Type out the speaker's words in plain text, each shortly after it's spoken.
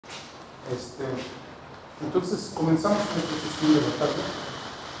Entonces, comenzamos nuestra sesión de la tarde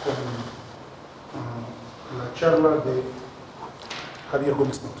con la charla de Xavier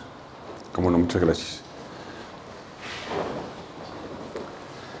Gómez-Mont. Cómo no, muchas gracias.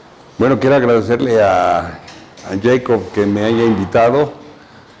 Bueno, quiero agradecerle a Jacob que me haya invitado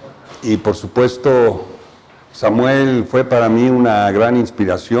y, por supuesto, Samuel fue para mí una gran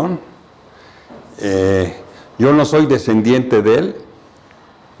inspiración. Yo no soy descendiente de él,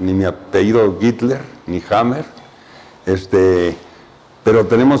 ni mi apellido Gitler, ni Hammer, pero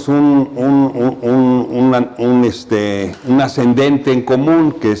tenemos un ascendente en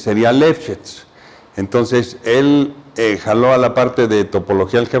común que sería Lefschetz. Entonces, él jaló a la parte de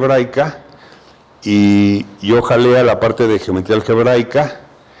topología algebraica y yo jalé a la parte de geometría algebraica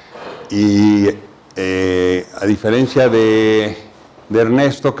y a diferencia de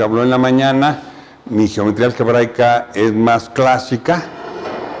Ernesto, que habló en la mañana, mi geometría algebraica es más clásica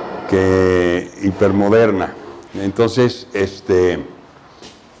que hipermoderna. Entonces,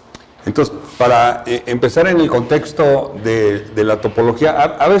 para empezar en el contexto de la topología,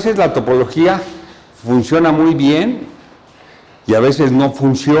 a veces la topología funciona muy bien y a veces no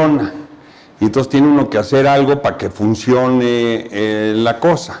funciona. Y entonces tiene uno que hacer algo para que funcione la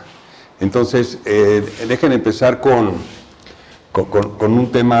cosa. Entonces, dejen empezar con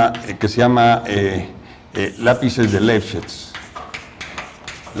un tema que se llama lápices de Lefschetz.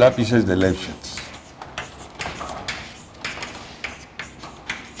 Lápices de Lefschetz.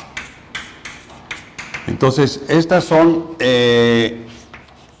 Entonces, estas son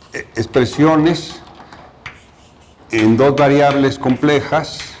expresiones en dos variables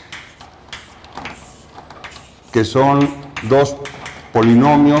complejas que son dos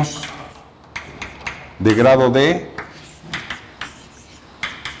polinomios de grado D,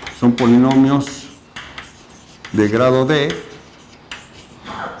 son polinomios de grado D,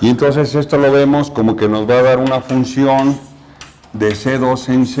 y entonces esto lo vemos como que nos va a dar una función de C2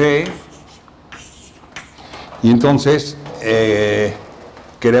 en C, y entonces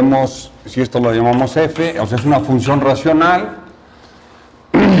queremos, si esto lo llamamos F, o sea, es una función racional.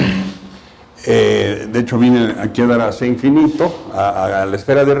 De hecho vine aquí a dar a C infinito, a la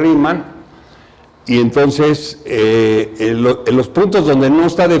esfera de Riemann. Y entonces, en los puntos donde no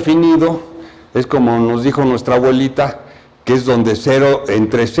está definido, es como nos dijo nuestra abuelita, que es donde 0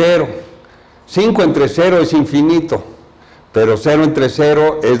 entre 0. 5 entre 0 es infinito, pero 0 entre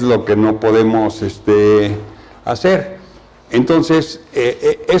 0 es lo que no podemos hacer. Entonces,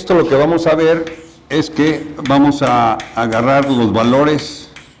 esto lo que vamos a ver es que vamos a agarrar los valores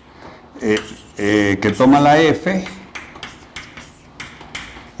que toma la F.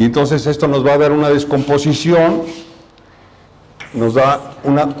 Y entonces esto nos va a dar una descomposición, nos da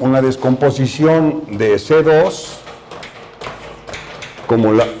una descomposición de C2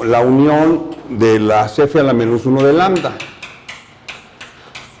 como la unión de las F a la menos 1 de lambda.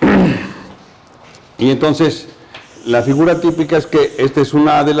 Y entonces la figura típica es que esta es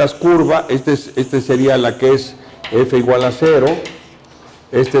una de las curvas, este sería la que es F igual a 0,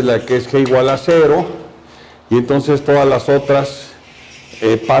 esta es la que es G igual a 0, y entonces todas las otras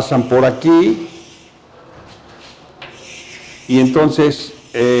pasan por aquí, y entonces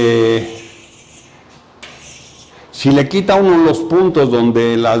si le quita uno los puntos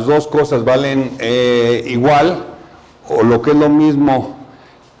donde las dos cosas valen igual, o lo que es lo mismo,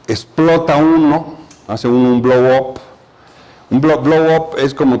 explota uno, hace uno un blow up. Un blow up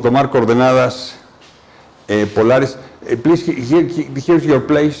es como tomar coordenadas polares. Please, here's your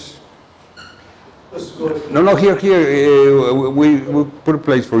place. No, here, we put a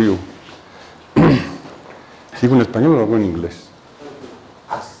place for you. ¿Sigo en español o en inglés?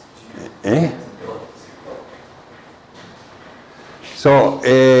 So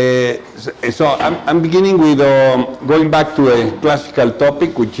I'm beginning with going back to a classical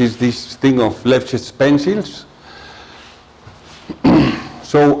topic, which is this thing of Lefschetz pencils.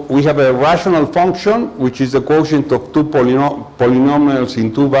 So we have a rational function, which is the quotient of two polynomials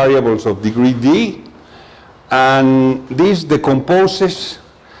in two variables of degree d, and this decomposes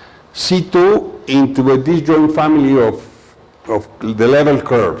C2 into a disjoint family of the level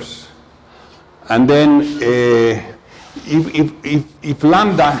curves. And then if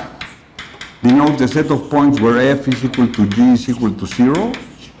lambda denotes the set of points where f is equal to g is equal to 0,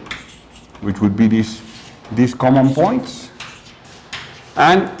 which would be these common points,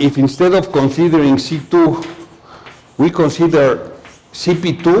 and if instead of considering C2 we consider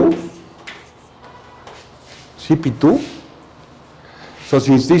CP2, so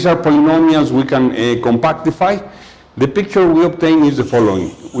since these are polynomials we can compactify. The picture we obtain is the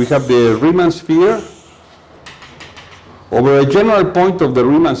following. We have the Riemann sphere over a general point of the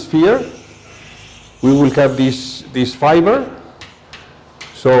Riemann sphere, we will have this fiber.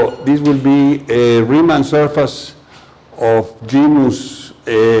 So this will be a Riemann surface of genus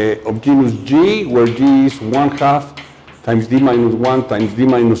G, where G is 1/2 times D minus 1 times D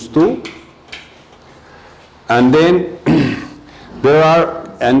minus 2. And then there are,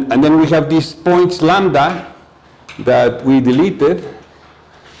 and then we have these points lambda that we deleted.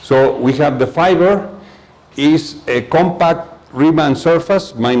 So we have the fiber is a compact Riemann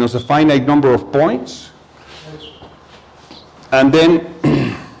surface minus a finite number of points. And then,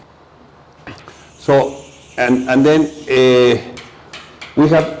 we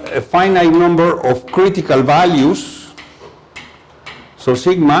have a finite number of critical values. So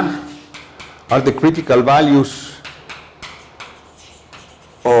sigma are the critical values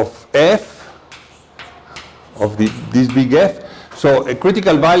of F, of this big F. So a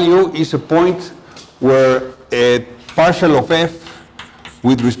critical value is a point where a partial of F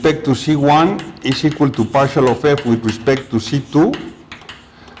with respect to C1 is equal to partial of F with respect to C2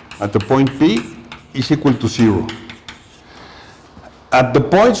 at the point P is equal to 0. At the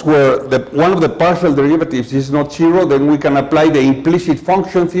points where one of the partial derivatives is not 0, then we can apply the implicit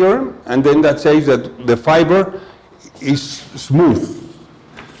function theorem, and then that says that the fiber is smooth.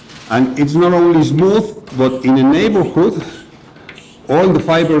 And it's not only smooth, but in a neighborhood, all the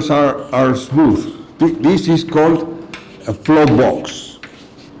fibers are smooth. This is called a float box.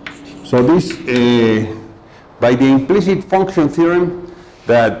 So this, by the implicit function theorem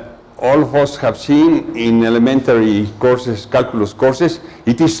that all of us have seen in elementary courses, calculus courses,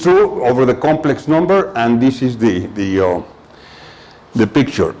 it is true over the complex number, and this is the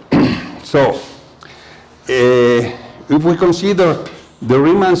picture. So if we consider the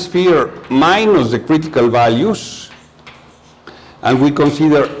Riemann sphere minus the critical values, and we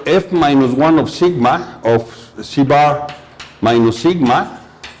consider F minus 1 of sigma, of C bar minus sigma,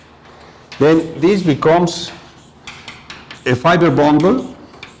 then this becomes a fiber bundle,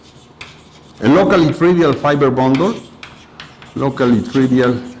 a locally trivial fiber bundle,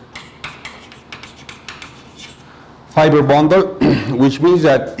 which means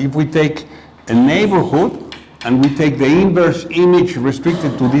that if we take a neighborhood and we take the inverse image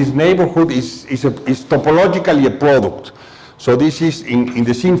restricted to this neighborhood, is topologically a product. So this is in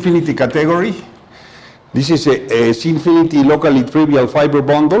the C-infinity category. This is a C-infinity locally trivial fiber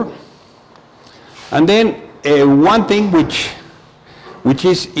bundle. And then one thing which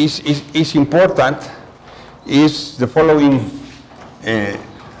is important is the following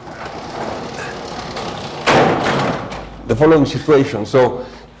situation. So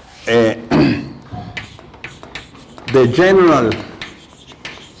the general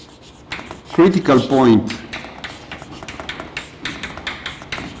critical point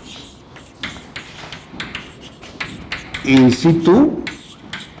in C2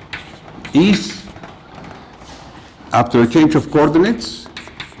 is, after a change of coordinates,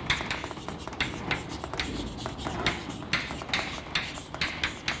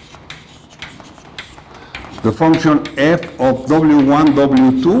 the function f of W1,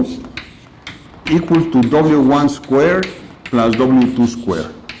 W2 equal to W1 squared plus W2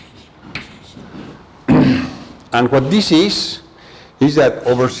 squared. And what this is that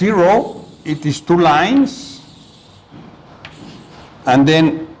over 0, it is 2 lines, and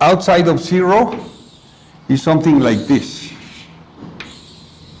then outside of 0 is something like this.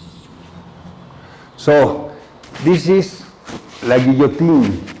 So this is like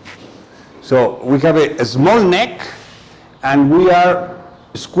guillotine. So we have a small neck, and we are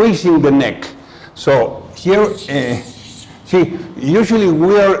squeezing the neck. So here, see, usually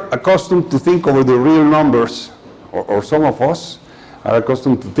we are accustomed to think over the real numbers, or some of us are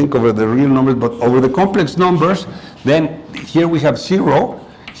accustomed to think over the real numbers, but over the complex numbers, then here we have 0,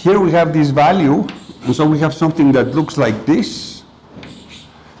 here we have this value, and so we have something that looks like this,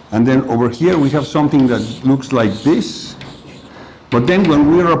 and then over here we have something that looks like this. But then when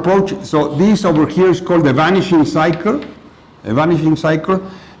we are approaching, so this over here is called the vanishing cycle,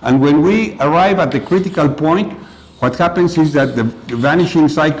 and when we arrive at the critical point, what happens is that the vanishing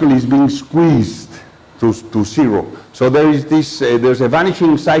cycle is being squeezed to 0. So there is this, there's a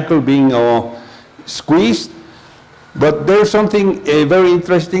vanishing cycle being squeezed, but there's something very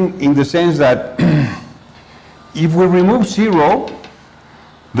interesting in the sense that if we remove 0,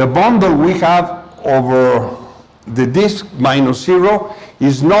 the bundle we have over the disk minus 0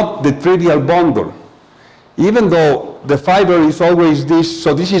 is not the trivial bundle. Even though the fiber is always this,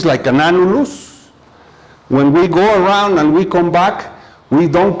 so this is like an annulus. When we go around and we come back, we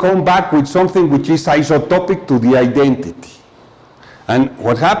don't come back with something which is isotopic to the identity. And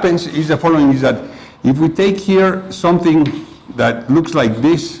what happens is the following, is that if we take here something that looks like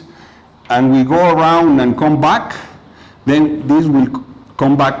this, and we go around and come back, then this will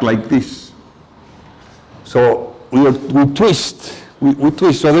come back like this. So we twist. We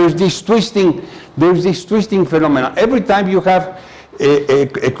twist. So there's this twisting phenomenon. Every time you have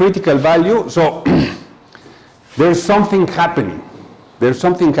a critical value, so there's something happening. There's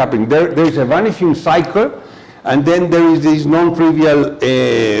something happening. There's a vanishing cycle, and then there is this non-trivial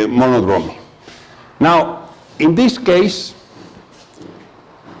monodromy. Now, in this case,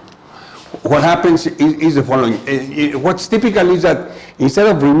 what happens is the following. What's typical is that instead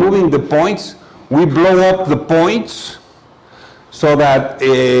of removing the points, we blow up the points so that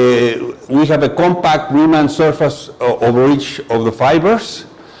we have a compact Riemann surface over each of the fibers.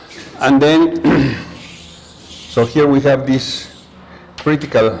 And then, so here we have these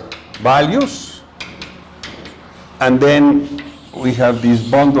critical values. And then we have this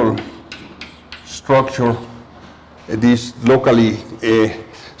bundle structure, this locally.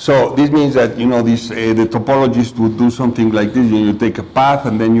 So this means that, you know, this, the topologist would do something like this. You take a path,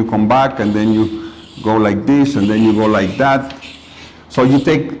 and then you come back, and then you go like this, and then you go like that. So you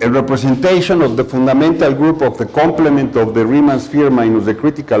take a representation of the fundamental group of the complement of the Riemann sphere minus the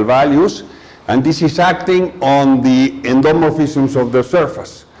critical values, and this is acting on the endomorphisms of the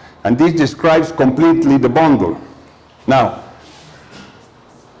surface. And this describes completely the bundle. Now,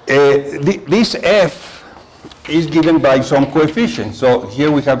 this F is given by some coefficient. So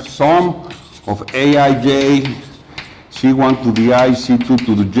here we have sum of Aij, C1 to the I, C2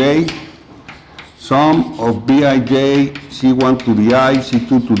 to the J, sum of Bij, C1 to the I,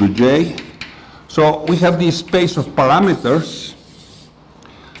 C2 to the J. So we have this space of parameters,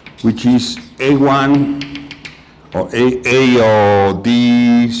 which is A1 or A or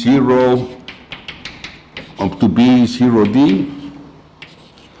D0 up to B0D.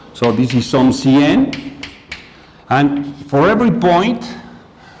 So this is some Cn. And for every point,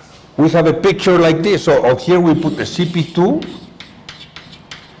 we have a picture like this. So here we put the CP2,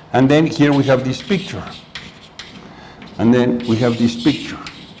 and then here we have this picture. And then we have this picture.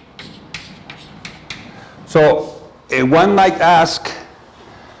 So one might ask,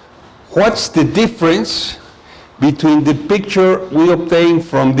 what's the difference between the picture we obtain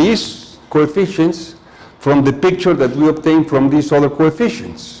from these coefficients from the picture that we obtain from these other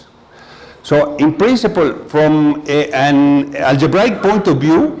coefficients? So in principle, from an algebraic point of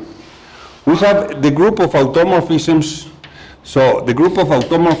view, we have the group of automorphisms. So the group of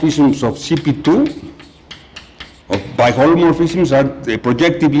automorphisms of CP2 by holomorphisms are the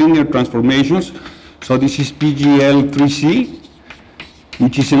projective linear transformations. So this is PGL3C,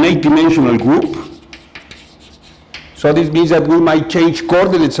 which is an 8-dimensional group. So this means that we might change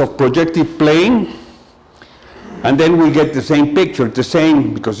coordinates of projective plane, and then we get the same picture, the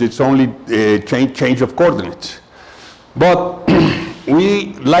same, because it's only a change of coordinates. But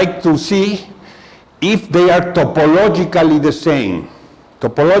we like to see if they are topologically the same.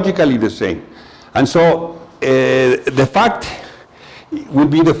 Topologically the same. And so the fact will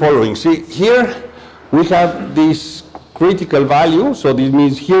be the following. See, here we have this critical value. So this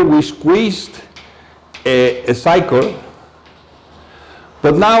means here we squeezed a cycle.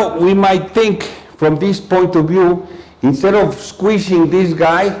 But now we might think, from this point of view, instead of squeezing this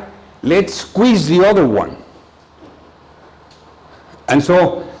guy, let's squeeze the other one. And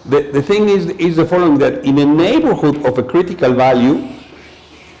so the thing is the following, that in a neighborhood of a critical value,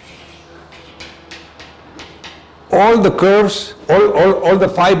 all the curves, all the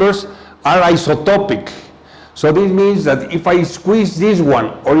fibers are isotopic. So this means that if I squeeze this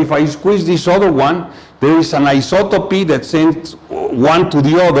one, or if I squeeze this other one, there is an isotopy that sends one to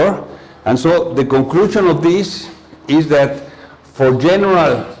the other. And so the conclusion of this is that for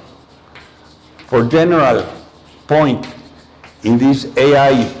general point in these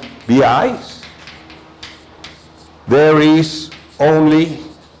AI BIs, there is only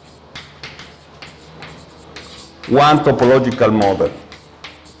one topological model.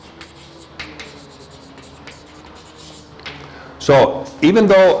 So even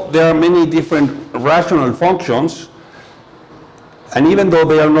though there are many different rational functions, and even though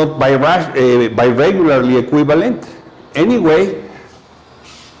they are not biregularly equivalent, anyway,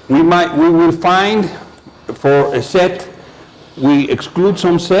 we will find for a set, we exclude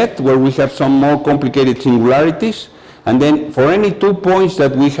some set where we have some more complicated singularities, and then for any 2 points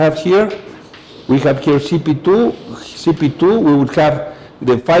that we have here CP2, we would have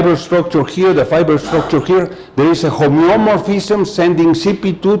the fiber structure here, the fiber structure here. There is a homeomorphism sending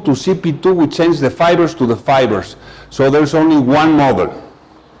CP2 to CP2, which sends the fibers to the fibers. So there's only one model.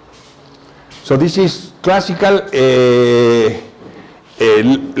 So this is classical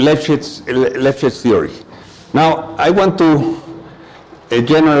Lefschetz theory. Now, I want to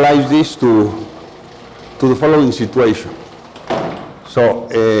generalize this to the following situation. So,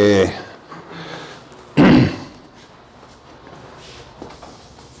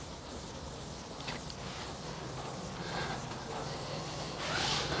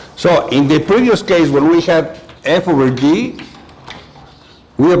 so in the previous case, when we had f over g,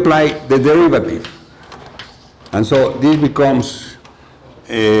 we apply the derivative. And so this becomes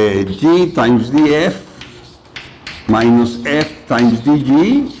g times df minus f times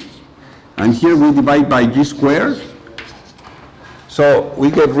dg. And here we divide by g squared. So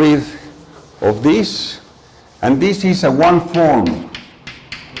we get rid of this. And this is a one form.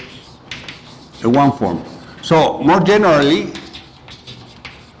 A one form. So more generally,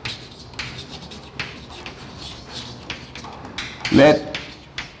 let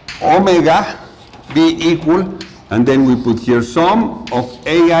omega be equal, and then we put here sum of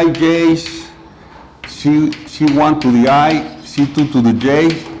aij's, c1 to the I, c2 to the j,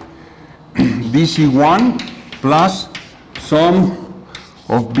 dc1 plus sum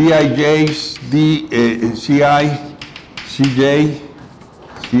of bij's, ci, cj,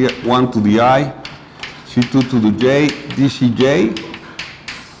 c1 to the I, c2 to the j, dcj.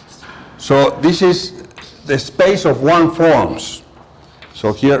 So this is the space of one forms.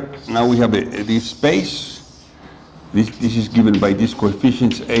 So here, now we have this space. This is given by these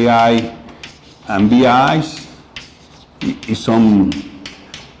coefficients ai and bi's. Is some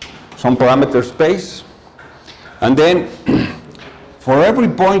parameter space. And then, for every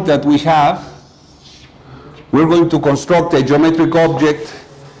point that we have, we're going to construct a geometric object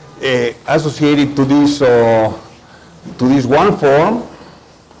associated to this one form.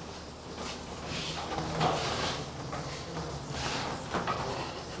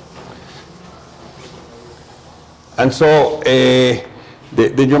 And so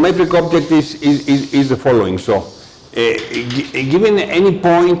the geometric object is the following. So given any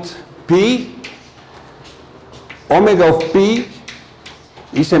point P, omega of P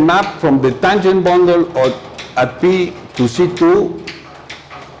is a map from the tangent bundle at P to C2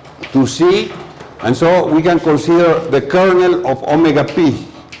 to C, and so we can consider the kernel of omega P.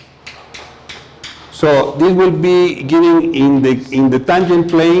 So this will be given in the tangent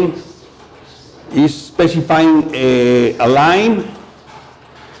plane, is specifying a line,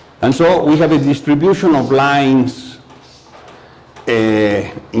 and so we have a distribution of lines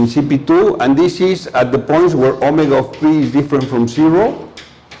in CP2, and this is at the points where omega of P is different from 0.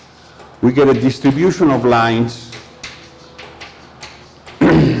 We get a distribution of lines,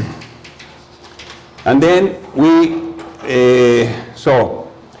 and then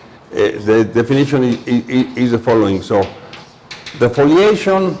the definition is the following. So the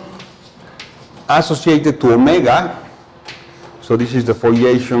foliation associated to omega, so this is the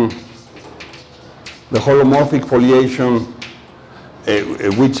foliation, the holomorphic foliation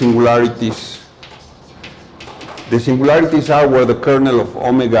with singularities. The singularities are where the kernel of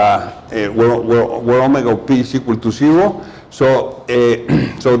omega, where omega of P is equal to 0. So,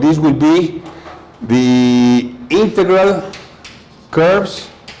 so this will be the integral curves,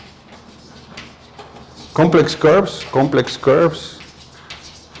 complex curves,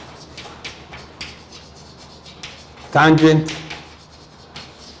 tangent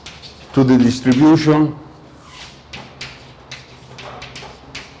to the distribution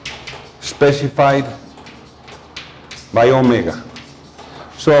specified by omega.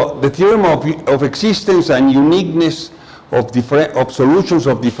 So the theorem of existence and uniqueness of solutions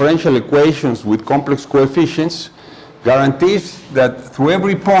of differential equations with complex coefficients guarantees that through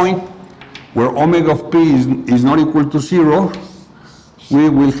every point where omega of P is not equal to 0, we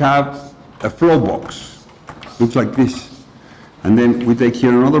will have a flow box. Looks like this. And then we take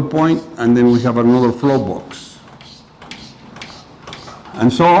here another point, and then we have another flow box.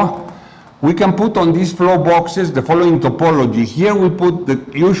 And so we can put on these flow boxes the following topology. Here we put the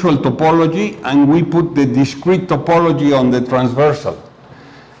usual topology, and we put the discrete topology on the transversal.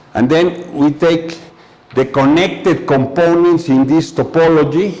 And then we take the connected components in this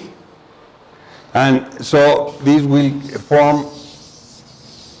topology, and so these will form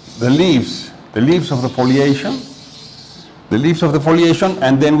the leaves of the foliation,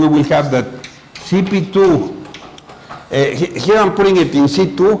 and then we will have that CP2. Here I'm putting it in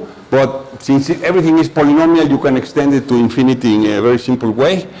C2, but since everything is polynomial, you can extend it to infinity in a very simple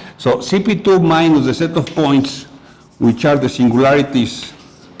way. So CP2 minus the set of points, which are the singularities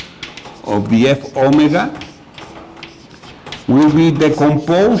of the F omega, will be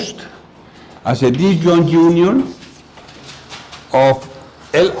decomposed as a disjoint union of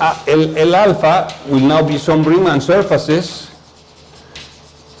L alpha will now be some Riemann surfaces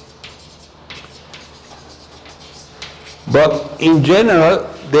but in general,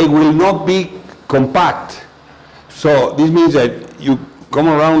 they will not be compact. So this means that you come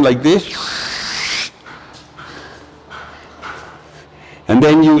around like this, and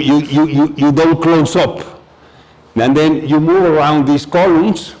then you don't close up. And then you move around these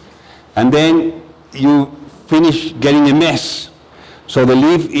columns, and then you finish getting a mess. So the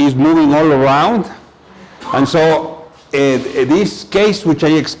leaf is moving all around. And so this case, which I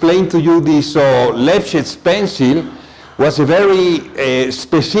explained to you, this Lefschetz pencil, was a very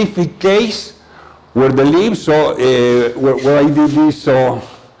specific case where the leaves, where I did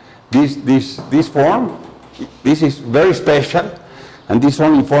this form. This is very special, and this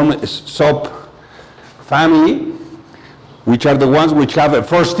only form is sub-family, which are the ones which have a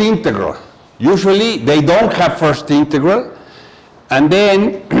first integral. Usually they don't have first integral, and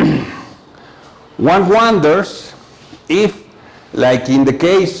then one wonders if, like in the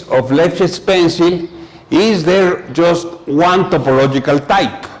case of Lefschetz pencil, is there just one topological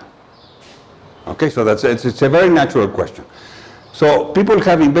type? Okay, so it's a very natural question. So people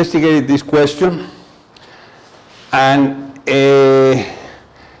have investigated this question, and the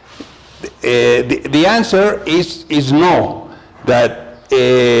answer is no, that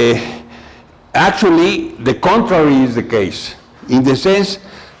actually the contrary is the case, in the sense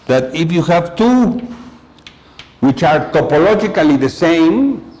that if you have two which are topologically the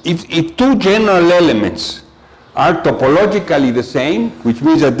same, if two general elements are topologically the same, which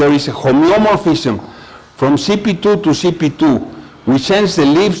means that there is a homeomorphism from CP2 to CP2, which sends the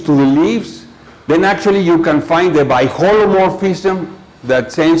leaves to the leaves, then actually you can find a biholomorphism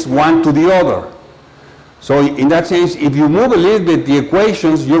that sends one to the other. So in that sense, if you move a little bit the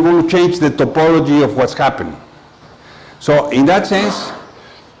equations, you're going to change the topology of what's happening. So in that sense,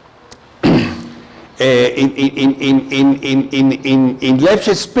 in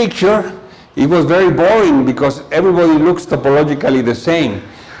Lefschetz's picture, it was very boring because everybody looks topologically the same.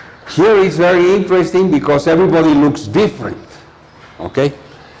 Here it's very interesting because everybody looks different. Okay?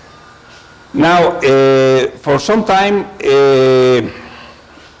 Now, for some time,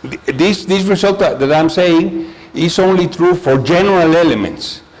 this result that I'm saying is only true for general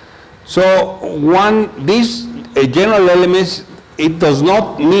elements. So these general elements, it does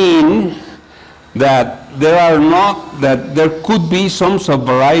not mean that there could be some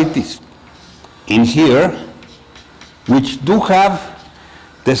subvarieties in here which do have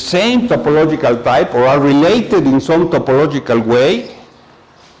the same topological type or are related in some topological way.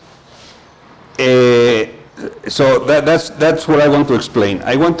 So that's what I want to explain.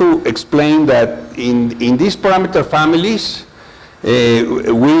 I want to explain that in these parameter families,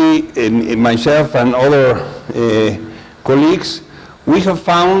 myself and other colleagues, we have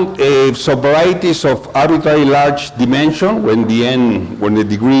found subvarieties of arbitrarily large dimension when the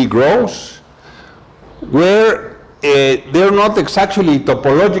degree grows, where they're not exactly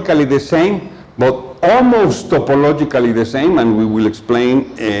topologically the same, but almost topologically the same, and we will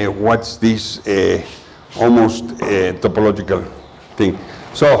explain what's this almost topological thing.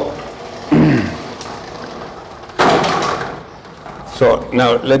 So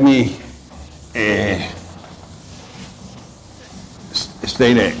now let me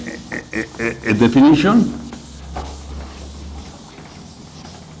state a definition.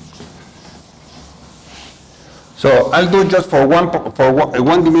 So I'll do it just for a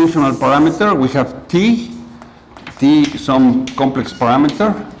one-dimensional parameter. We have t, some complex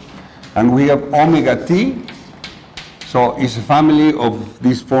parameter, and we have omega t. So it's a family of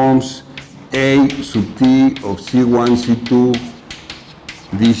these forms A sub t of C1, C2,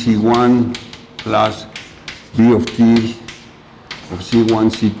 dC1 plus B of t of C1,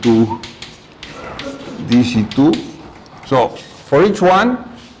 C2, dC2. So for each one,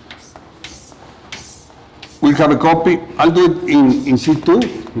 we'll have a copy. I'll do it in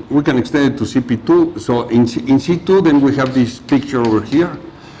C2. We can extend it to CP2. So in C2, then we have this picture over here.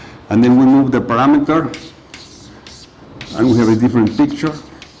 And then we move the parameter. And we have a different picture.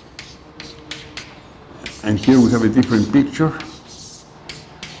 And here we have a different picture.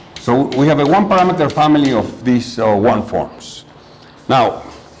 So we have a one parameter family of these one forms. Now,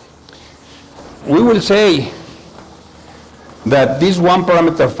 we will say that this one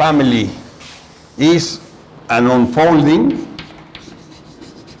parameter family is an unfolding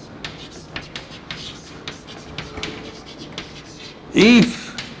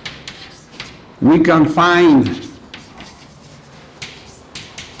if we can find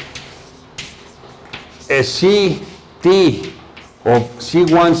a CT of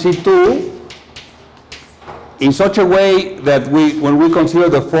C1, C2 in such a way that when we consider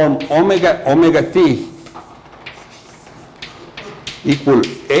the form omega t equal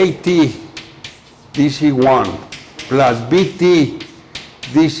AT dC1 plus BT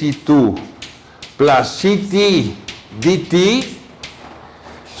dC2 plus CT dt.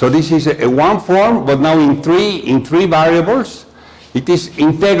 So this is a one form, but now in three variables. It is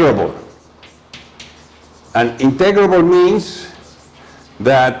integrable. And integrable means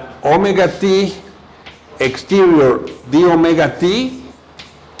that omega t exterior d omega t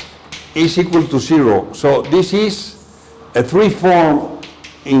is equal to 0. So this is a 3 form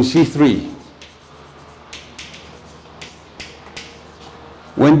in C3.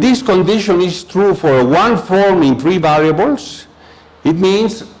 When this condition is true for one form in 3 variables, it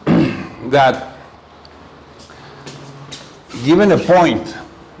means that given a point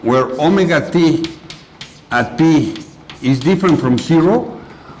where omega t at p is different from 0,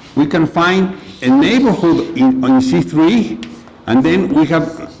 we can find a neighborhood in C3, and then we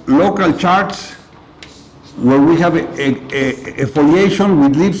have local charts where we have a foliation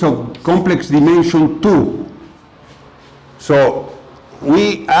with leaves of complex dimension 2. So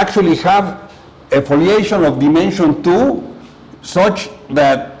we actually have a foliation of dimension 2 such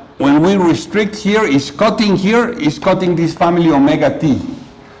that when we restrict here, is cutting this family omega t.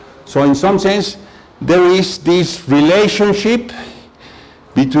 So in some sense, there is this relationship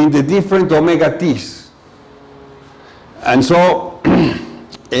between the different omega t's. And so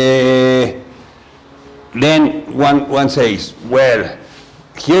then one says, well,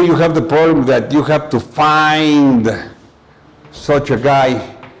 here you have the problem that you have to find such a guy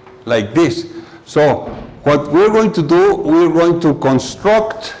like this. So what we're going to do, we're going to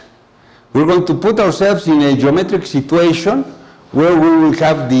put ourselves in a geometric situation where we will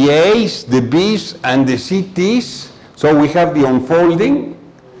have the A's, the B's, and the CT's. So we have the unfolding.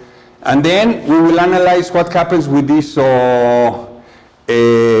 And then we will analyze what happens with this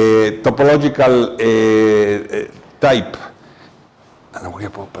topological type. Ahora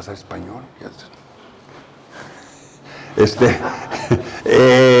puedo pasar español.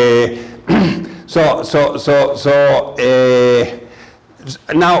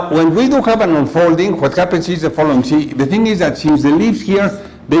 Now, when we do have an unfolding, what happens is the following. See, the thing is that since the leaves here,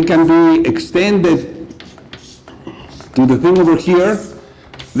 they can be extended to the thing over here,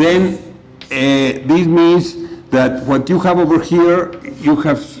 then this means that what you have over here, you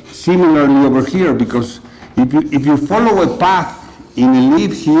have similarly over here, because if you follow a path in a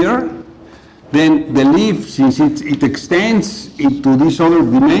leaf here, then the leaf, since it extends into this other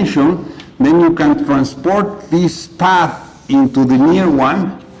dimension, then you can transport this path into the near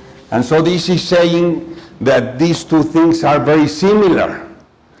one. And so this is saying that these two things are very similar.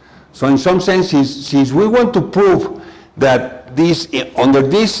 So in some sense, since we want to prove that this, under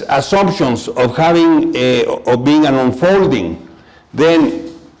these assumptions of having of being an unfolding,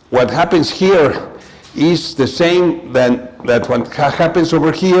 then what happens here is the same that what happens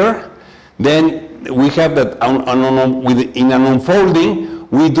over here. Then we have that in an unfolding,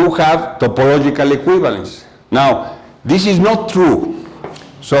 we do have topological equivalence. Now, this is not true.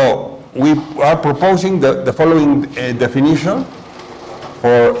 So we are proposing the following definition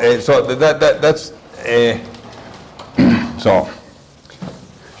for so that's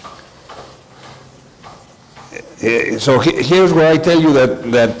so here's where I tell you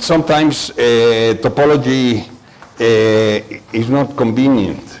that sometimes topology is not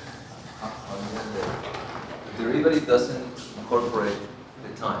convenient. The derivative doesn't incorporate the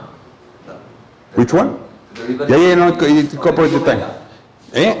time. Which one? Yeah, no, it incorporates the time.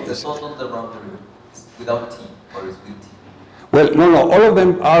 There's not the round derivative. It's without t, or it's with t. Well, no, all of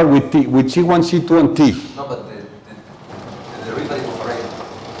them are with t, with C1, C2, and t. No, but the derivative operator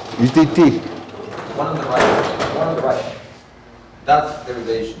is dt. One on the right. That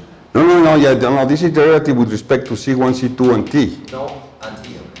derivation. No, this is derivative with respect to C1, C2, and t. No, and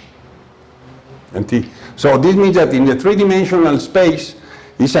t. And t. So this means that in the three-dimensional space,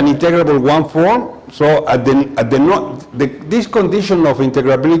 it's an integrable one form. So this condition of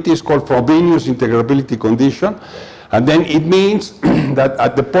integrability is called Frobenius integrability condition. And then it means that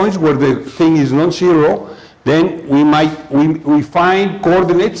at the points where the thing is non-zero, then we find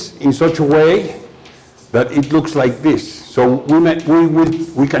coordinates in such a way that it looks like this. So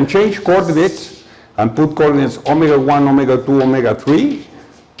we can change coordinates and put coordinates omega 1, omega 2, omega 3.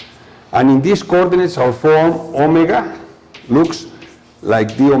 And in these coordinates, our form omega looks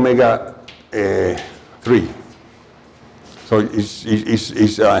like d omega 3. So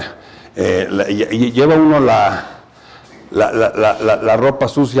lleva uno la ropa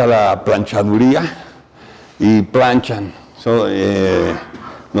sucia a la planchaduría y planchan. So,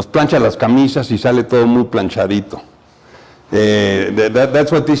 nos planchan las camisas y sale todo muy planchadito.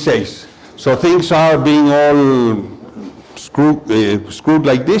 That's what this says. So things are being all screwed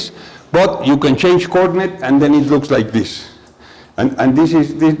like this, but you can change coordinate and then it looks like this. And this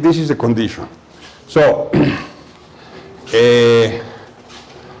is the condition. So,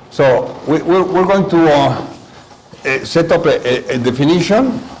 we're going to set up a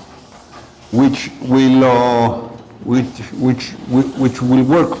definition which will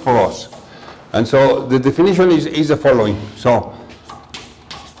work for us. And so the definition is the following. So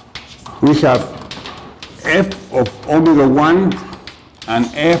we have f of omega 1 and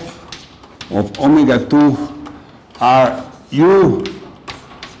f of omega 2 are U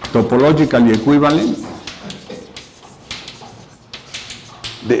topologically equivalent.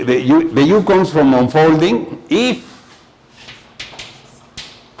 The U comes from unfolding if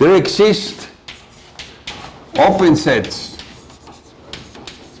there exist open sets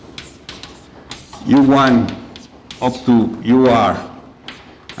U1 up to UR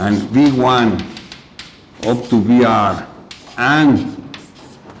and V1 up to VR and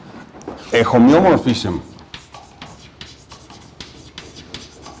a homeomorphism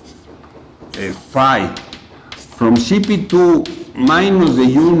phi from CP2 minus the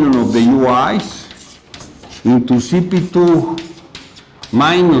union of the UIs into CP2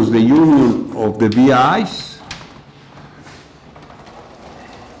 minus the union of the VIs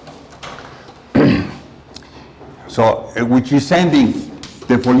so which is sending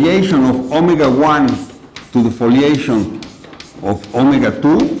the foliation of omega 1 to the foliation of omega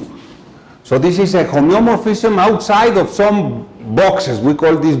 2. So this is a homeomorphism outside of some boxes. We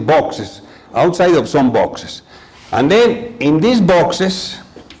call these boxes, outside of some boxes. And then in these boxes,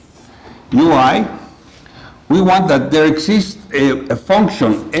 UI, we want that there exists a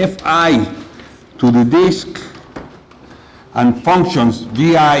function Fi to the disk and functions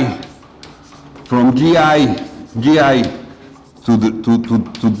Vi from GI to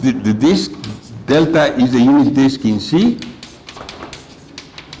the disk. Delta is the unit disk in C.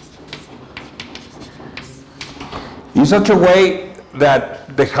 In such a way that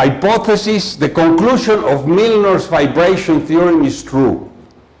the hypothesis, the conclusion of Milnor's vibration theorem is true.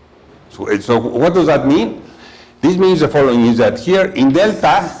 So what does that mean? This means the following, is that here in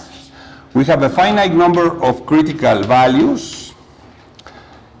delta, we have a finite number of critical values,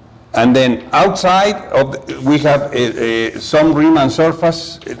 and then outside of we have some Riemann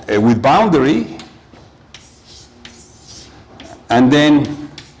surface with boundary, and then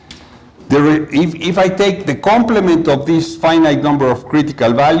if I take the complement of this finite number of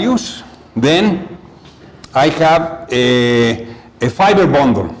critical values, then I have a fiber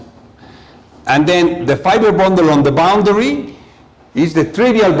bundle. And then the fiber bundle on the boundary is the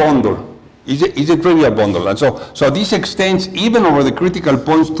trivial bundle. Is a trivial bundle. And so this extends even over the critical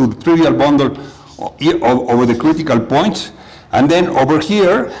points to the trivial bundle over the critical points. And then over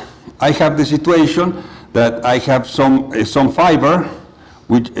here, I have the situation that I have some fiber,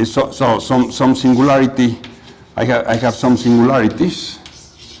 which is some singularity. I have some singularities,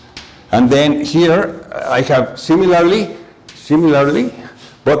 and then here I have similarly,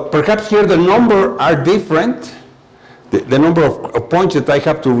 but perhaps here the number are different. The number of points that I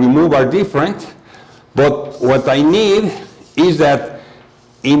have to remove are different, but what I need is that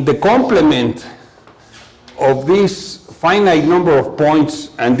in the complement of this finite number of points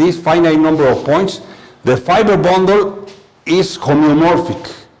and this finite number of points, the fiber bundle is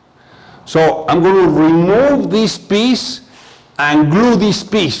homeomorphic. So I'm going to remove this piece and glue this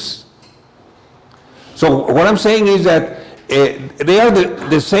piece. So what I'm saying is that they are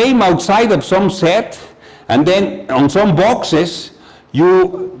the same outside of some set, and then on some boxes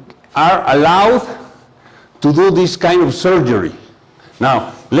you are allowed to do this kind of surgery.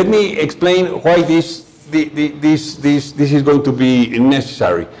 Now let me explain why this is going to be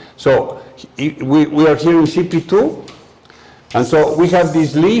necessary. So we are here in CP2, and so we have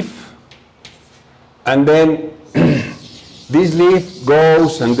this leaf, and then this leaf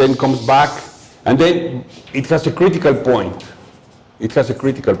goes and then comes back, and then it has a critical point. It has a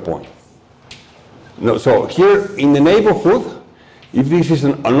critical point. No, so here in the neighborhood, if this is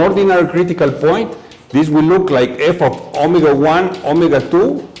an ordinary critical point, this will look like f of omega 1, omega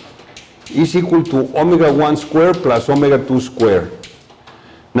 2 is equal to omega 1 squared plus omega 2 squared.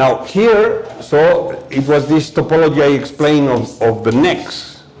 Now here, so it was this topology I explained of the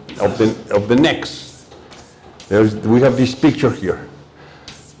necks, of the necks. We have this picture here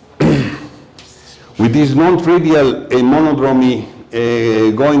with this non-trivial monodromy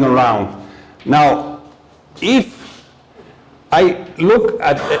going around. Now, if I look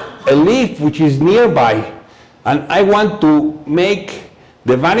at a leaf which is nearby, and I want to make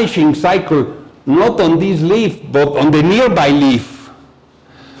the vanishing cycle not on this leaf, but on the nearby leaf.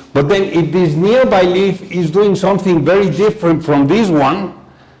 But then if this nearby leaf is doing something very different from this one,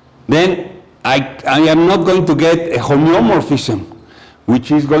 then I am not going to get a homeomorphism,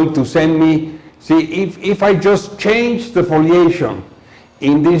 which is going to send me, see, if I just change the foliation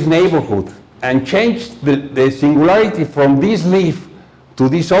in this neighborhood and change the singularity from this leaf to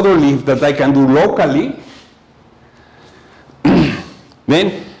this other leaf that I can do locally,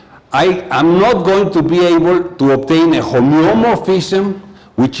 then I am not going to be able to obtain a homeomorphism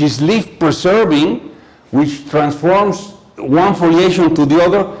which is leaf preserving, which transforms one foliation to the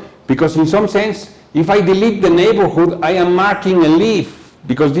other, because in some sense, if I delete the neighborhood, I am marking a leaf,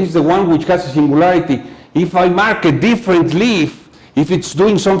 because this is the one which has a singularity. If I mark a different leaf, if it's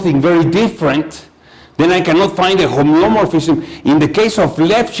doing something very different, then I cannot find a homeomorphism. In the case of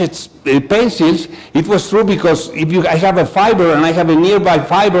Lefschetz pencils, it was true because if I have a fiber and I have a nearby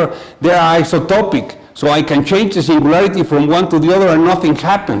fiber, they are isotopic. So I can change the singularity from one to the other and nothing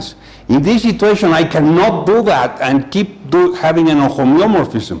happens. In this situation, I cannot do that and keep having a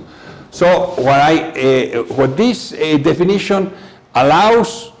homeomorphism. So what this definition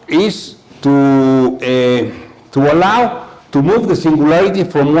allows is to allow to move the singularity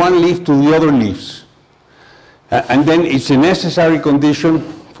from one leaf to the other leaves. And then it's a necessary condition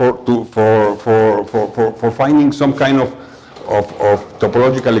for finding some kind of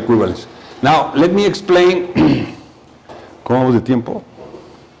topological equivalence. Now, let me explain. ¿Cómo vamos de tiempo?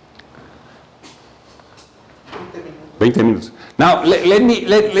 20 minutes. Now, let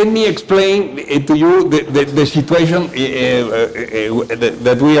me explain to you the situation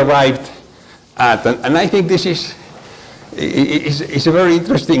that we arrived at. And I think this is a very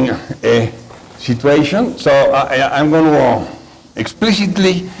interesting situation. So I'm going to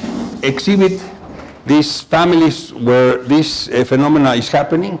explicitly exhibit these families where this phenomena is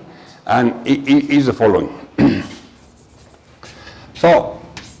happening, and it is the following. So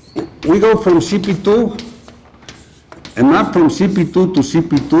we go from CP2, a map from CP2 to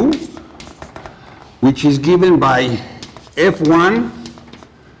CP2, which is given by F1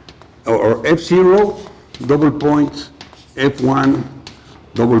 or F0 double point F1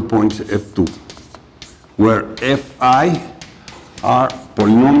 double point F2, where Fi are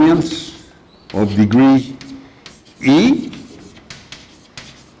polynomials of degree E,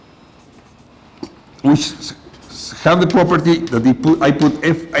 which have the property that I put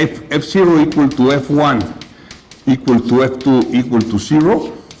F0 equal to F1 equal to F2 equal to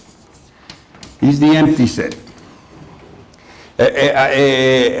 0 is the empty set.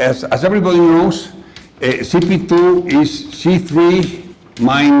 As everybody knows, CP2 is C3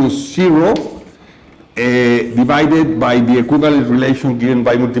 minus 0 divided by the equivalence relation given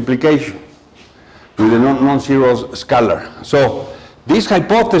by multiplication with a non-zero scalar. So this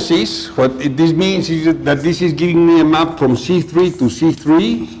hypothesis, what this means is that this is giving me a map from C3 to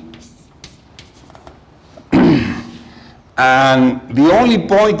C3, and the only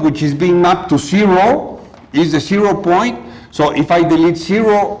point which is being mapped to 0 is the 0 point. So if I delete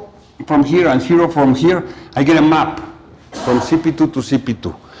 0 from here and 0 from here, I get a map from CP2 to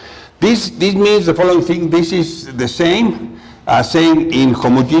CP2. This means the following thing. This is the same as saying in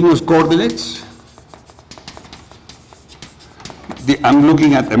homogeneous coordinates. I'm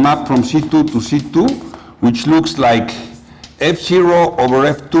looking at a map from C2 to C2, which looks like F0 over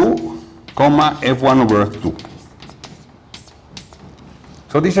F2, comma, F1 over F2.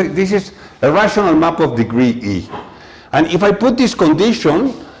 So this is a rational map of degree E. And if I put this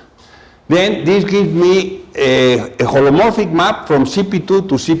condition, then this gives me a holomorphic map from CP2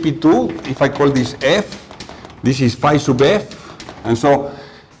 to CP2. If I call this F, this is phi sub F. And so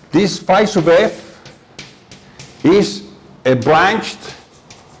this phi sub F is a branched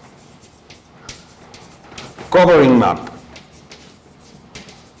covering map,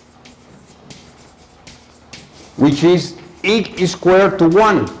 which is E squared to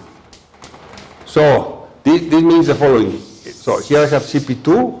 1. So this means the following. So here I have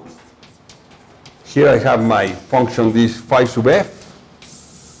CP2. Here I have my function, this phi sub F.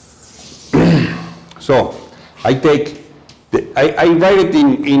 So I take, I write it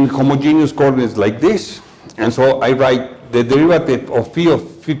in homogeneous coordinates like this. And so I write the derivative of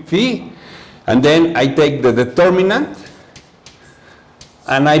phi, and then I take the determinant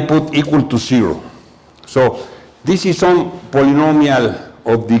and I put equal to 0. So this is some polynomial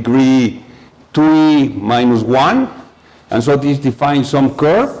of degree 2e minus 1, and so this defines some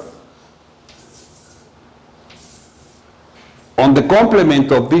curve. On the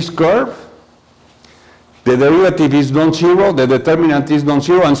complement of this curve, the derivative is non-zero, the determinant is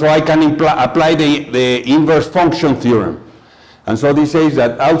non-zero, and so I can apply the inverse function theorem. And so this says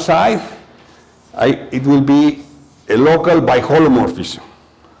that outside, it will be a local biholomorphism.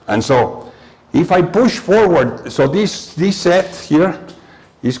 And so if I push forward, so this set here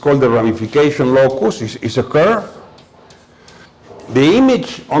is called the ramification locus, is a curve. The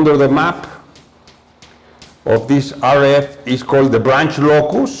image under the map of this RF is called the branch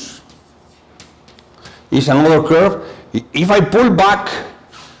locus, is another curve. If I pull back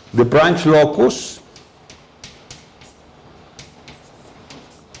the branch locus,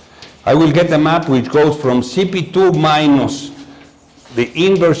 I will get a map which goes from CP2 minus the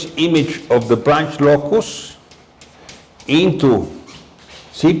inverse image of the branch locus into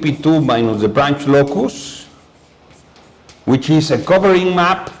CP2 minus the branch locus, which is a covering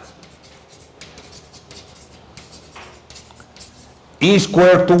map E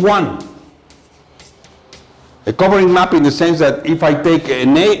squared to 1. A covering map in the sense that if I take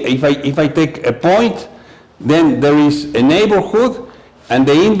if I take a point, then there is a neighborhood, and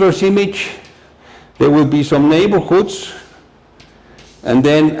the inverse image, there will be some neighborhoods, and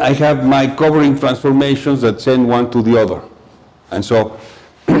then I have my covering transformations that send one to the other. And so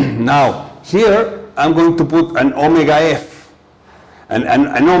now here I'm going to put an omega f, an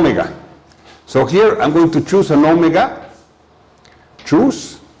omega. So here I'm going to choose an omega,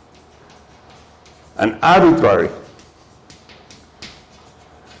 choose an arbitrary.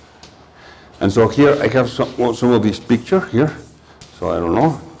 And so here I have some of this picture here. So I don't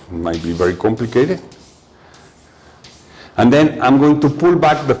know, it might be very complicated. And then I'm going to pull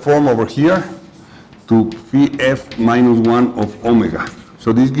back the form over here to phi f minus 1 of omega.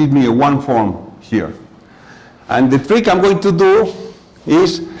 So this gives me a 1 form here. And the trick I'm going to do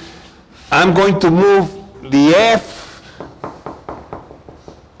is I'm going to move the f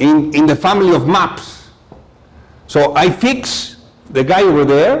in the family of maps. So I fix the guy over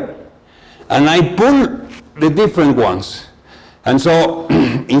there and I pull the different ones. And so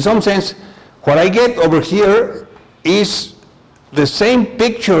in some sense what I get over here is the same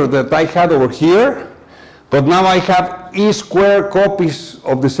picture that I had over here, but now I have E squared copies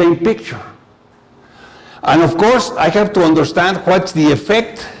of the same picture. And of course I have to understand what's the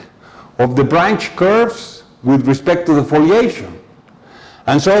effect of the branch curves with respect to the foliation.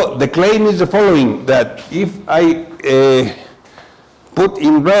 And so the claim is the following, that if I put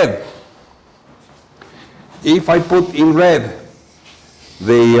in red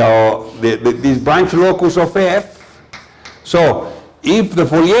this branch locus of f, so if the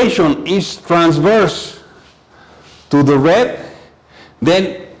foliation is transverse to the red,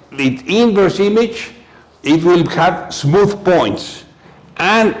 then the inverse image, it will have smooth points.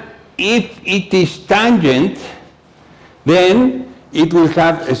 And if it is tangent, then it will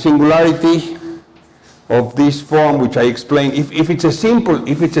have a singularity of this form which I explained. If it's a simple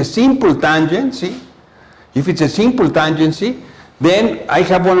tangency, then I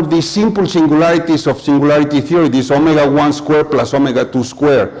have one of these simple singularities of singularity theory, this omega 1 square plus omega 2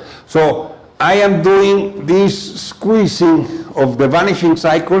 square. So I am doing this squeezing of the vanishing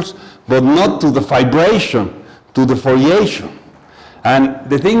cycles, but not to the fibration, to the foliation. And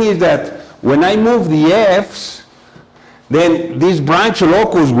the thing is that when I move the f's, then this branch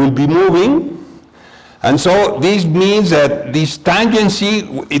locus will be moving, and so this means that this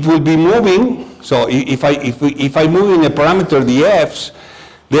tangency, it will be moving. So if I move in a parameter the f's,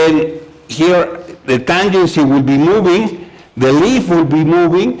 then here the tangency will be moving, the leaf will be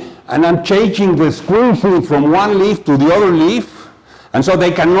moving, and I'm changing the squeezing from one leaf to the other leaf, and so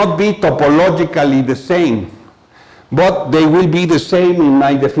they cannot be topologically the same, but they will be the same in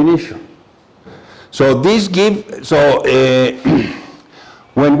my definition. So this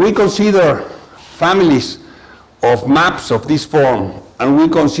when we consider families of maps of this form, and we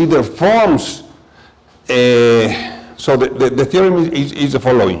consider forms, so the theorem is the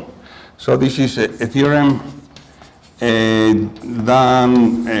following. So this is a theorem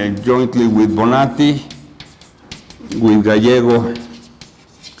done jointly with Bonatti, with Gallego,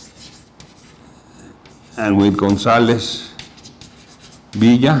 and with Gonzalez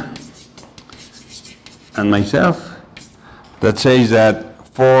Villa, and myself, that says that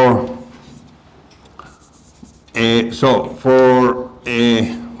for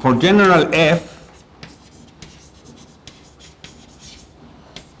general f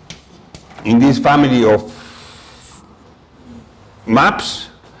in this family of maps,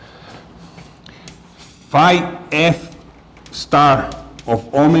 phi f star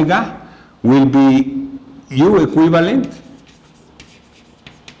of omega will be U equivalent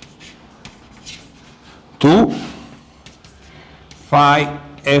to phi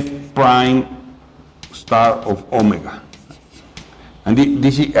f prime star of omega. And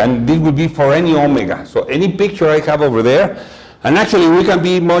this will be for any omega. So any picture I have over there, and actually we can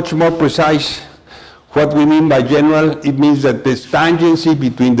be much more precise what we mean by general. It means that the tangency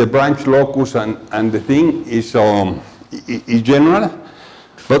between the branch locus and the thing is general.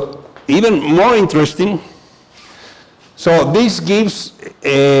 But even more interesting, so this gives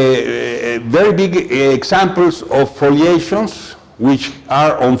very big examples of foliations which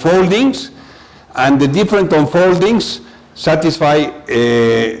are unfoldings, and the different unfoldings satisfy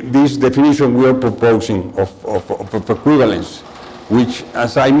this definition we are proposing of equivalence, which,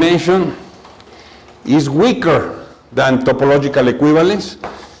 as I mentioned, is weaker than topological equivalence,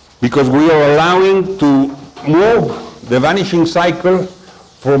 because we are allowing to move the vanishing cycle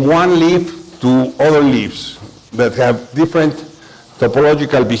from one leaf to other leaves that have different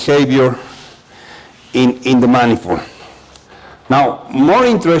topological behavior in the manifold. Now, more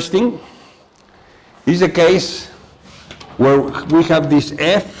interesting is the case where we have this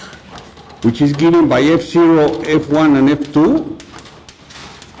F, which is given by F0, F1, and F2.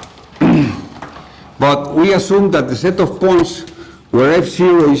 But we assume that the set of points where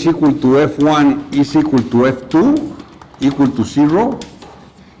F0 is equal to F1 is equal to F2, equal to 0,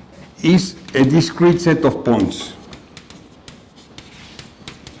 is a discrete set of points.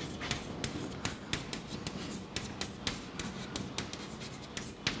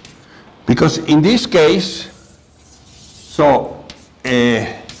 Because in this case, so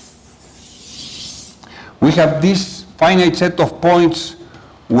we have this finite set of points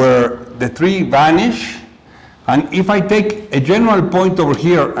where the three vanish, and if I take a general point over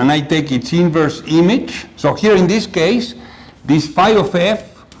here and I take its inverse image, so here in this case, this phi of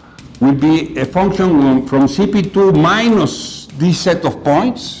f will be a function from CP2 minus this set of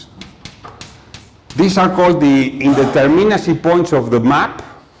points. These are called the indeterminacy points of the map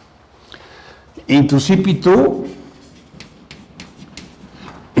into CP2,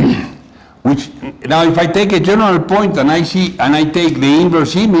 which now if I take a general point and I take the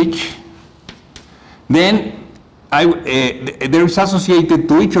inverse image, then there is associated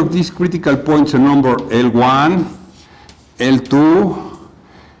to each of these critical points a number L1, L2,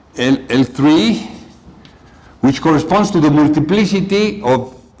 L3, which corresponds to the multiplicity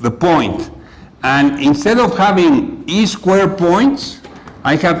of the point. And instead of having E square points,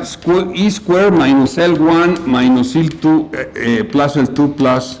 I have E square minus L1 minus L2 plus L2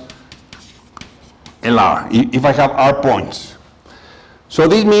 plus LR, if I have R points. So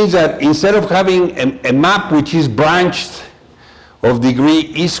this means that instead of having a map which is branched of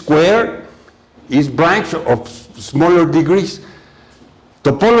degree E squared, is branched of smaller degrees.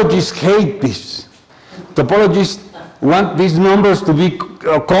 Topologists hate this. Topologists want these numbers to be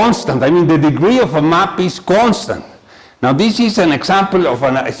constant. I mean, the degree of a map is constant. Now, this is an example of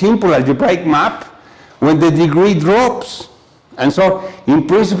a simple algebraic map when the degree drops. And so, in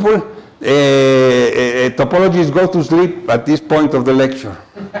principle, topologists go to sleep at this point of the lecture.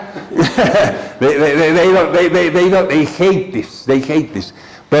 They hate this. They hate this.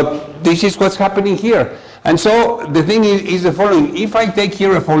 But this is what's happening here. And so the thing is the following. If I take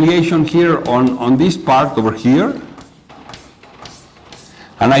here a foliation here on this part over here,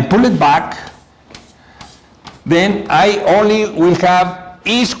 and I pull it back, then I only will have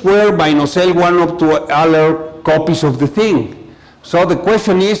E squared minus L1 up to other copies of the thing. So the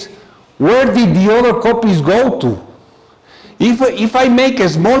question is, where did the other copies go to? If I make a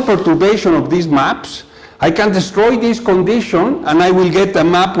small perturbation of these maps, I can destroy this condition and I will get a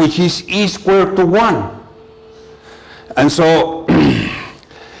map which is E squared to 1. And so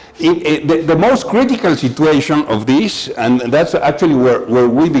the most critical situation of this, and that's actually where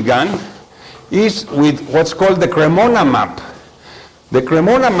we began, is with what's called the Cremona map. The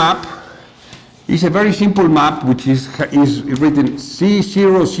Cremona map is a very simple map which is written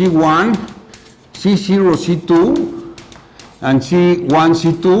C0, C1, C0, C2, and C1,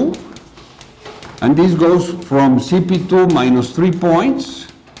 C2. And this goes from CP2 minus 3 points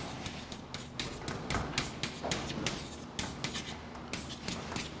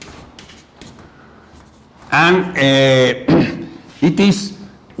and it is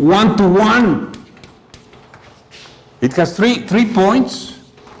 1 to 1. It has three points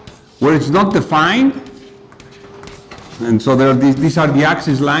where it's not defined, and so these are the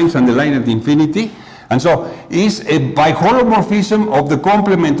axis lines and the line at infinity. And so it's a biholomorphism of the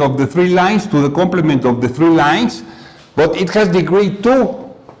complement of the three lines to the complement of the three lines, but it has degree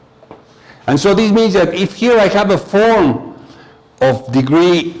 2. And so this means that if here I have a form of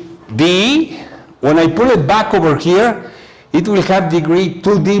degree D, when I pull it back over here, it will have degree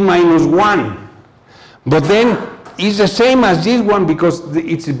 2D minus 1. But then it's the same as this one because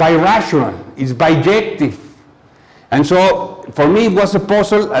it's birational, it's bijective. And so for me it was a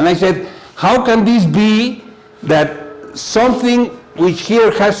puzzle, and I said, how can this be that something which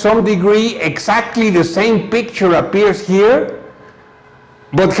here has some degree, exactly the same picture appears here,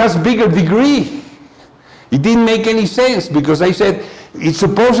 but has bigger degree? It didn't make any sense because I said, it's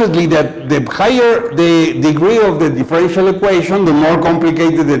supposedly that the higher the degree of the differential equation, the more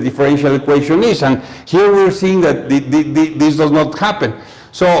complicated the differential equation is. And here we're seeing that this does not happen.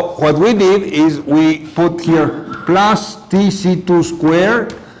 So what we did is we put here plus tc2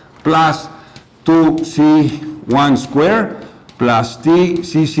 squared plus 2c1 squared plus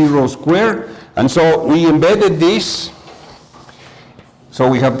tc0 squared. And so we embedded this. So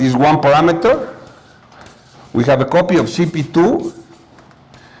we have this one parameter. We have a copy of CP2.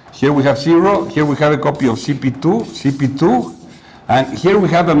 Here we have 0. Here we have a copy of CP2. And here we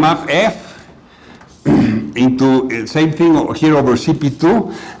have a map F into the same thing here over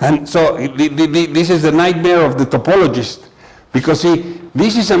CP2. And so this is the nightmare of the topologist. Because see,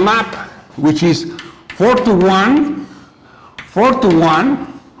 this is a map which is 4 to 1, 4 to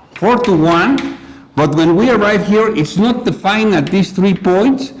 1, 4 to 1. But when we arrive here, it's not defined at these 3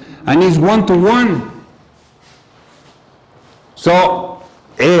 points, and it's 1 to 1. So,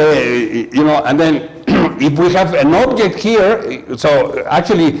 you know, and then if we have an object here, so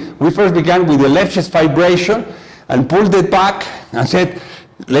actually we first began with the Lefschetz vibration and pulled it back and said,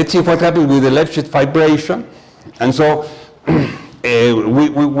 let's see what happens with the Lefschetz vibration. And so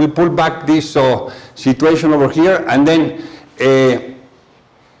we pulled back this situation over here, and then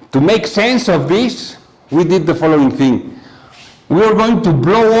to make sense of this, we did the following thing. We are going to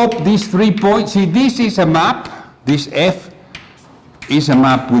blow up these 3 points. See, this is a map, this F is a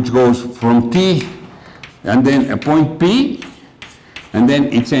map which goes from T and then a point P, and then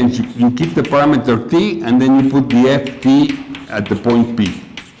it says you keep the parameter T and then you put the Ft at the point P.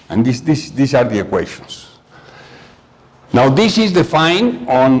 And these are the equations. Now this is defined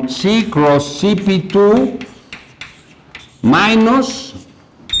on C cross CP2 minus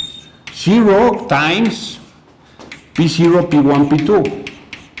 0 times P0, P1, P2,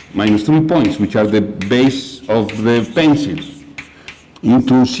 minus 3 points, which are the base of the pencil,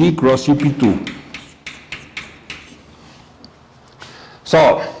 into C cross CP2.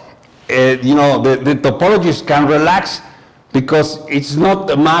 So, you know, the topologists can relax because it's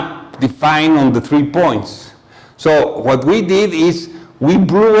not a map defined on the 3 points. So what we did is we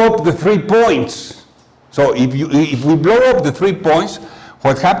blew up the 3 points. So if we blow up the 3 points,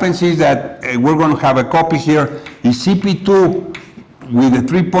 what happens is that we're going to have a copy here is CP2 with the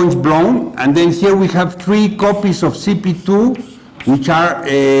 3 points blown, and then here we have 3 copies of CP2, which are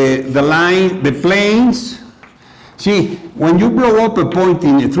the planes. See, when you blow up a point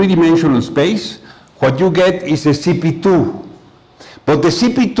in a 3-dimensional space, what you get is a CP2. But the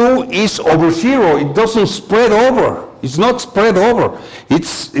CP2 is over 0. It doesn't spread over. It's not spread over.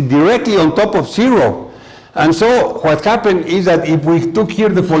 It's directly on top of 0. And so what happened is that if we took here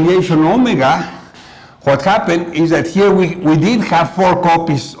the foliation omega, what happened is that here we did have 4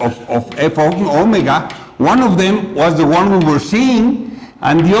 copies of F omega. One of them was the one we were seeing,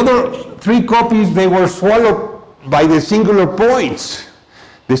 and the other 3 copies, they were swallowed by the singular points.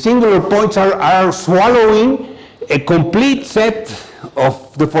 The singular points are swallowing a complete set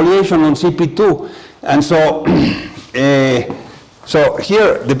of the foliation on CP2. And so, so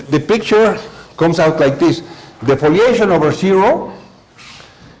here the picture comes out like this. The foliation over 0,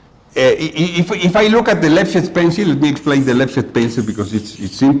 if I look at the Lefschetz pencil, let me explain the Lefschetz pencil because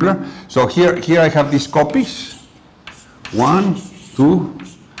it's simpler. So here I have these copies, 1, 2,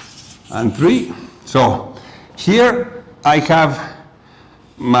 and 3. So here I have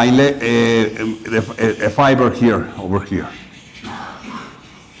my a fiber here, over here.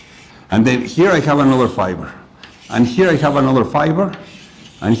 And then here I have another fiber. And here I have another fiber.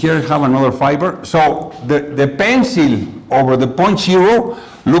 And here I have another fiber. So the pencil over the point 0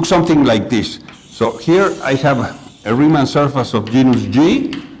 looks something like this. So here I have a Riemann surface of genus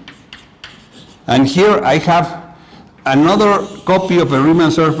G. And here I have another copy of a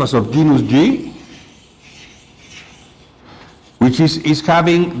Riemann surface of genus G, which is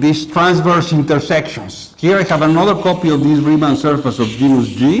having these transverse intersections. Here I have another copy of this Riemann surface of genus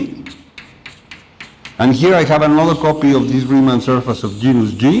G. And here I have another copy of this Riemann surface of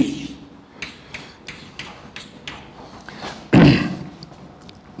genus G.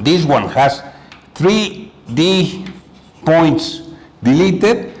 This one has 3 D points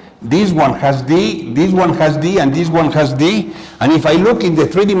deleted. This one has D, this one has D, and this one has D. And if I look in the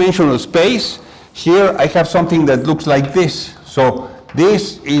 3-dimensional space, here I have something that looks like this. So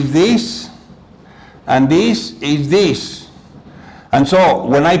this is this, and this is this. And so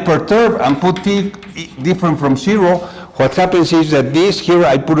when I perturb and put T different from 0, what happens is that this here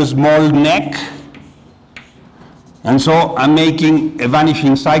I put a small neck, and so I'm making a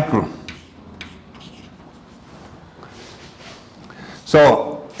vanishing cyclone. So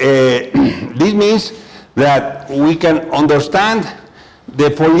this means that we can understand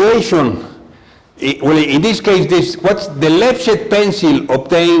the foliation, well, in this case, what's the left-shade pencil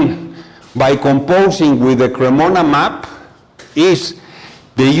obtained by composing with the Cremona map is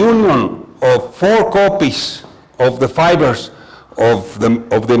the union of 4 copies of the fibers of the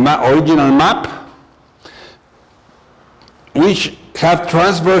original map, which have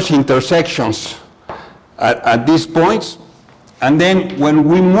transverse intersections at these points. And then when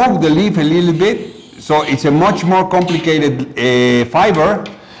we move the leaf a little bit, so it's a much more complicated fiber,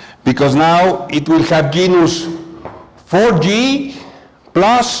 because now it will have genus 4G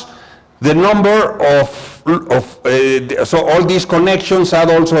plus the number so all these connections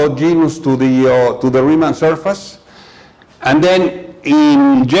add also genus to the Riemann surface. And then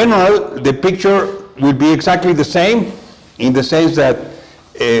in general, the picture will be exactly the same, in the sense that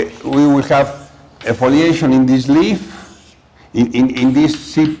we will have a foliation in this leaf, in this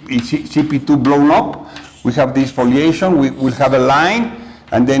CP2 blown up. We have this foliation, we will have a line,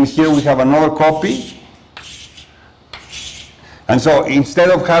 and then here we have another copy. And so instead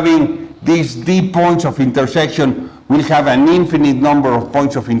of having these D points of intersection, we'll have an infinite number of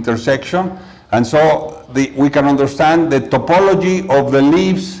points of intersection. And so we can understand the topology of the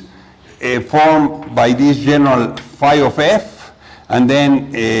leaves formed by this general phi of f, and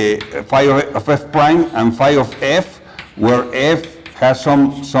then phi of f prime and phi of f, where f has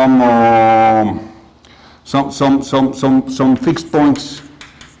some fixed points.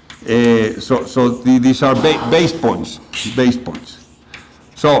 So these are base points.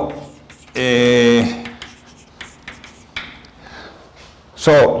 So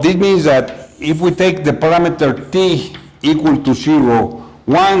this means that if we take the parameter t equal to 0,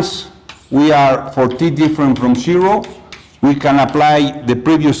 once we are for t different from 0, we can apply the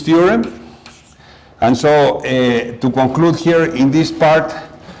previous theorem. And so to conclude here in this part,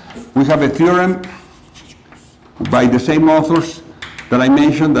 we have a theorem by the same authors that I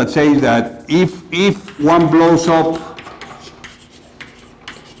mentioned that says that if one blows up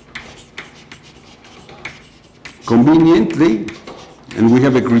conveniently, and we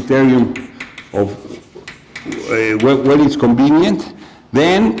have a criterion of when it's convenient,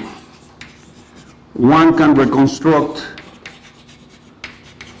 then one can reconstruct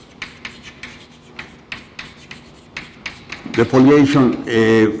the foliation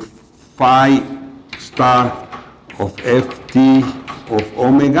phi star of ft of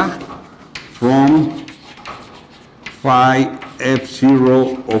omega from phi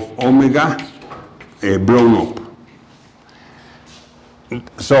f0 of omega blown up.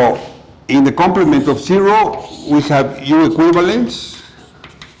 So in the complement of 0, we have U equivalents,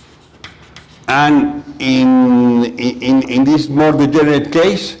 and in this more degenerate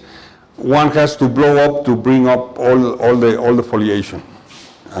case, one has to blow up to bring up all the foliation.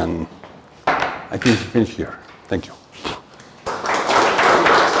 And I think we finish here. Thank you.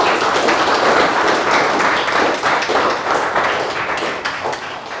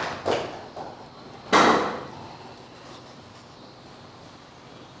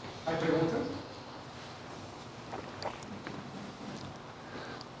 ¿Hay preguntas?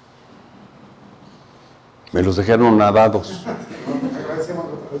 Me los dejaron nadados.